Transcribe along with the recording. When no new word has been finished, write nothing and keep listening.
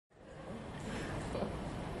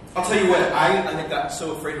I'll tell you what, I had gotten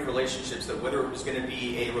so afraid of relationships that whether it was going to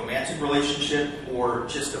be a romantic relationship or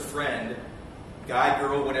just a friend, guy,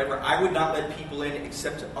 girl, whatever, I would not let people in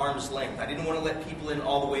except at arm's length. I didn't want to let people in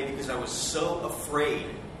all the way because I was so afraid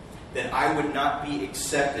that I would not be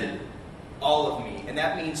accepted, all of me. And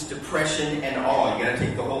that means depression and all. You got to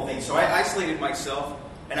take the whole thing. So I isolated myself,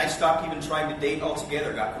 and I stopped even trying to date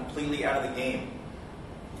altogether, got completely out of the game.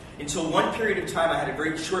 Until one period of time, I had a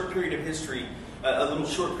very short period of history, a little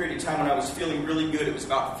short period of time when I was feeling really good. It was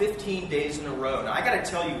about 15 days in a row. Now, I got to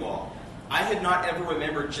tell you all, I had not ever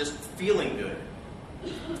remembered just feeling good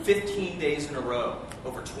 15 days in a row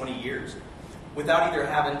over 20 years without either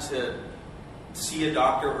having to see a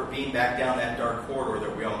doctor or being back down that dark corridor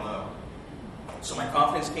that we all know. So my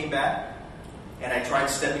confidence came back, and I tried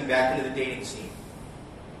stepping back into the dating scene.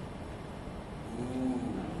 Ooh.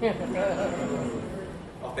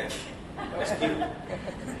 Oh, thank you. That's cute.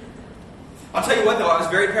 I'll tell you what, though, I was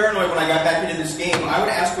very paranoid when I got back into this game. I would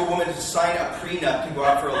ask a woman to sign a prenup to go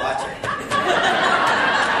out for a latte.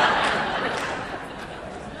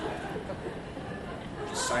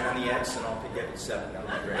 Just sign on the X and I'll pick you up at 7. That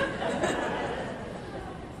would be great.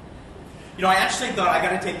 You know, I actually thought I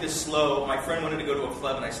got to take this slow. My friend wanted to go to a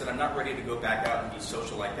club, and I said, I'm not ready to go back out and be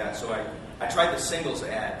social like that. So I tried the singles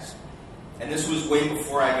ads. And this was way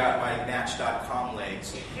before I got my Match.com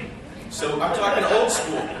legs. So I'm talking old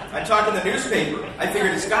school. I'm talking the newspaper. I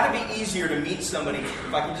figured it's got to be easier to meet somebody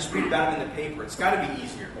if I can just read about them in the paper. It's got to be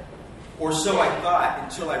easier. Or so I thought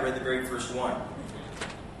until I read the very first one.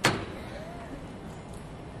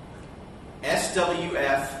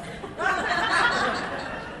 SWF.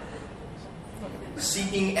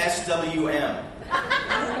 Seeking SWM.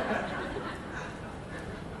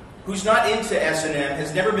 Who's not into S&M,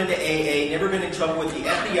 has never been to AA, never been in trouble with the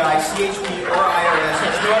FBI, CHP, or IRS,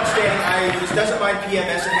 has no outstanding IOUs, doesn't mind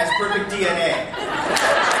PMS, and has perfect DNA.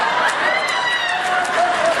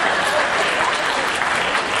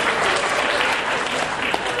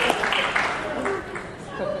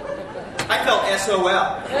 I felt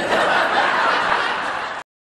SOL.